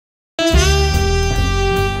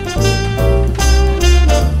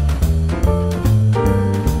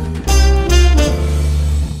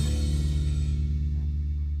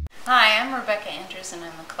Davis, and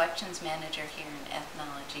I'm a collections manager here in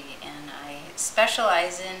Ethnology, and I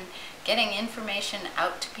specialize in getting information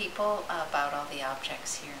out to people about all the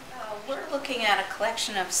objects here. We're looking at a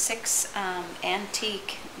collection of 6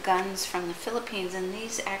 antique guns from the Philippines, and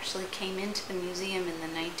these actually came into the museum in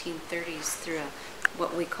the 1930s through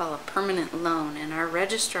what we call a permanent loan, and our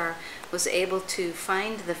registrar was able to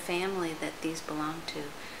find the family that these belonged to.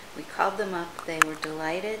 We called them up, they were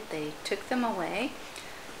delighted, they took them away.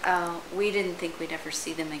 We didn't think we'd ever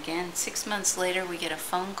see them again. 6 months later we get a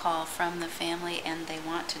phone call from the family and they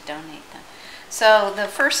want to donate them. So the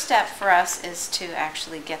first step for us is to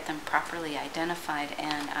actually get them properly identified,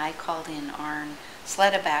 and I called in Arne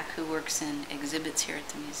Sledeback, who works in exhibits here at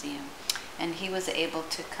the museum, and he was able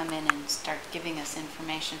to come in and start giving us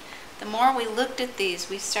information. The more we looked at these,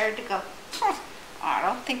 we started to go, I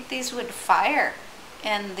don't think these would fire.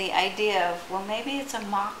 And the idea of, well, maybe it's a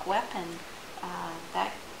mock weapon,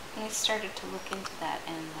 that we started to look into that,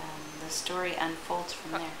 and the story unfolds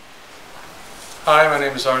from there. Hi, my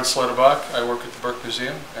name is Arne Sledeback. I work at the Burke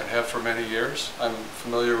Museum and have for many years. I'm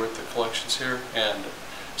familiar with the collections here, and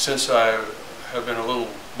since I have been a little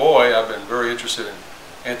boy, I've been very interested in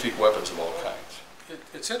antique weapons of all kinds.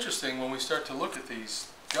 It's interesting when we start to look at these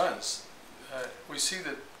guns, we see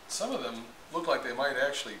that some of them look like they might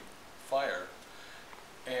actually fire,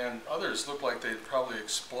 and others look like they'd probably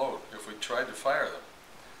explode if we tried to fire them.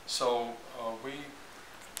 So we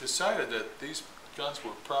decided that these guns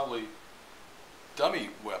were probably dummy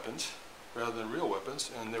weapons rather than real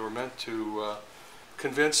weapons, and they were meant to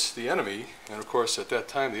convince the enemy, and of course at that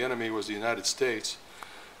time the enemy was the United States,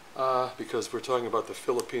 because we're talking about the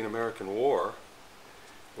Philippine-American War,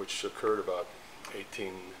 which occurred about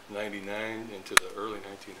 1899 into the early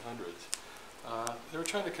 1900s. They were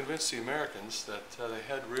trying to convince the Americans that they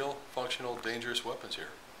had real, functional, dangerous weapons here.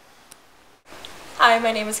 Hi,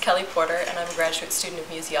 my name is Kelly Porter, and I'm a graduate student of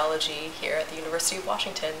museology here at the University of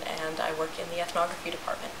Washington, and I work in the ethnography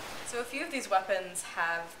department. So a few of these weapons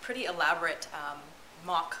have pretty elaborate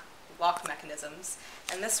mock lock mechanisms,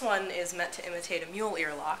 and this one is meant to imitate a mule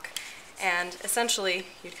ear lock. And essentially,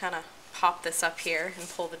 you'd kind of pop this up here and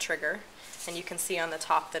pull the trigger, and you can see on the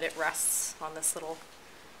top that it rests on this little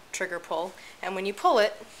trigger pull, and when you pull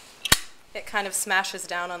it, it kind of smashes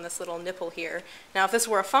down on this little nipple here. Now if this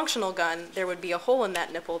were a functional gun, there would be a hole in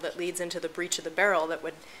that nipple that leads into the breech of the barrel that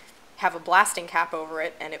would have a blasting cap over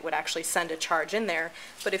it, and it would actually send a charge in there.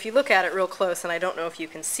 But if you look at it real close, and I don't know if you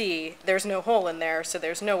can see, there's no hole in there, so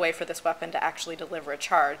there's no way for this weapon to actually deliver a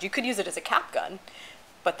charge. You could use it as a cap gun,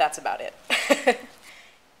 but that's about it.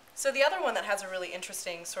 So the other one that has a really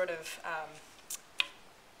interesting sort of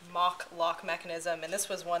mock lock mechanism, and this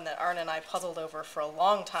was one that Arne and I puzzled over for a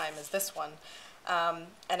long time, is this one.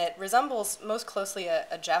 And it resembles most closely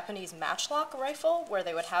a Japanese matchlock rifle, where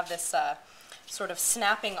they would have this sort of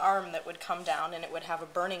snapping arm that would come down, and it would have a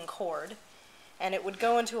burning cord, and it would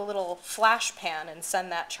go into a little flash pan and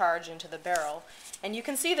send that charge into the barrel. And you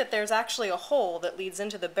can see that there's actually a hole that leads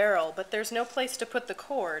into the barrel, but there's no place to put the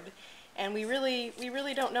cord. And we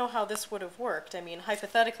really don't know how this would have worked. I mean,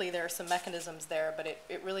 hypothetically there are some mechanisms there, but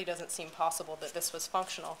it really doesn't seem possible that this was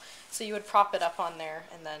functional. So you would prop it up on there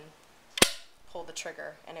and then pull the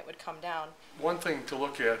trigger and it would come down. One thing to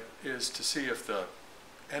look at is to see if the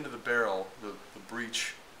end of the barrel, the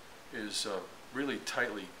breech, is really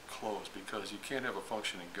tightly closed, because you can't have a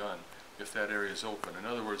functioning gun if that area is open. In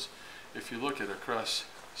other words, if you look at a cross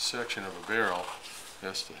section of a barrel,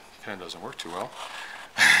 yes, the pen doesn't work too well.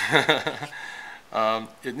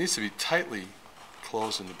 It needs to be tightly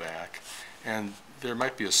closed in the back, and there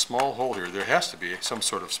might be a small hole here. There has to be some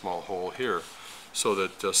sort of small hole here, so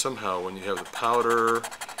that somehow when you have the powder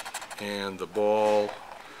and the ball,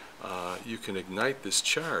 you can ignite this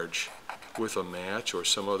charge with a match or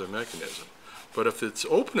some other mechanism. But if it's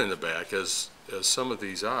open in the back, as some of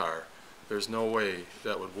these are, there's no way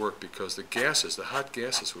that would work, because the gases, the hot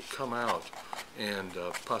gases, would come out and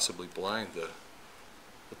possibly blind the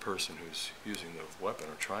person who's using the weapon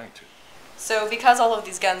or trying to. So because all of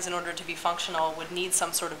these guns, in order to be functional, would need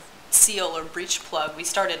some sort of seal or breech plug, we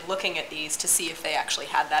started looking at these to see if they actually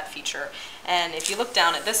had that feature. And if you look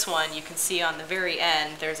down at this one, you can see on the very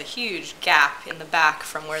end there's a huge gap in the back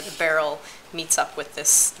from where the barrel meets up with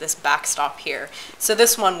this backstop here. So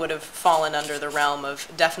this one would have fallen under the realm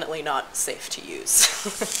of definitely not safe to use.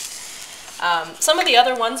 Some of the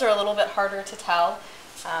other ones are a little bit harder to tell.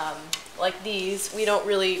 Like these, we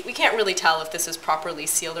can't really tell if this is properly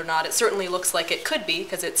sealed or not. It certainly looks like it could be,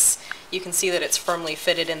 because you can see that it's firmly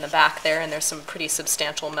fitted in the back there, and there's some pretty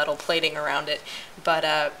substantial metal plating around it.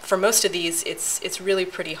 But for most of these, it's really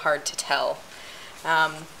pretty hard to tell.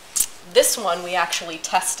 This one we actually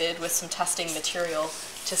tested with some testing material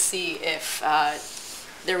to see if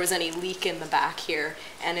there was any leak in the back here,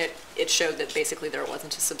 and it showed that basically there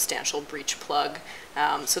wasn't a substantial breech plug.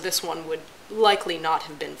 So this one would likely not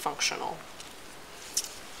have been functional.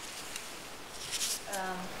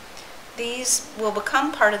 These will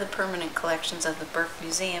become part of the permanent collections of the Burke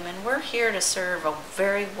Museum, and we're here to serve a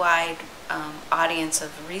very wide audience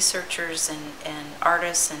of researchers and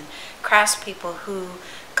artists and craftspeople who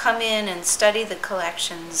come in and study the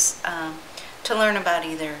collections to learn about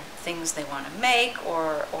either things they want to make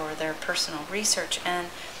or their personal research. And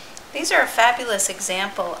these are a fabulous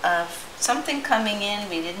example of something coming in,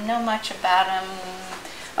 we didn't know much about them.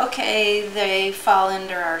 Okay, they fall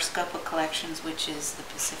under our scope of collections, which is the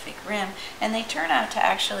Pacific Rim, and they turn out to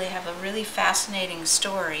actually have a really fascinating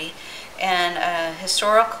story and a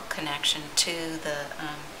historical connection to the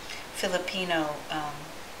Filipino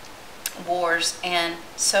wars, and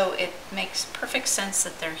so it makes perfect sense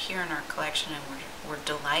that they're here in our collection, and we're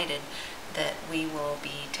delighted that we will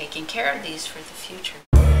be taking care of these for the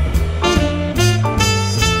future.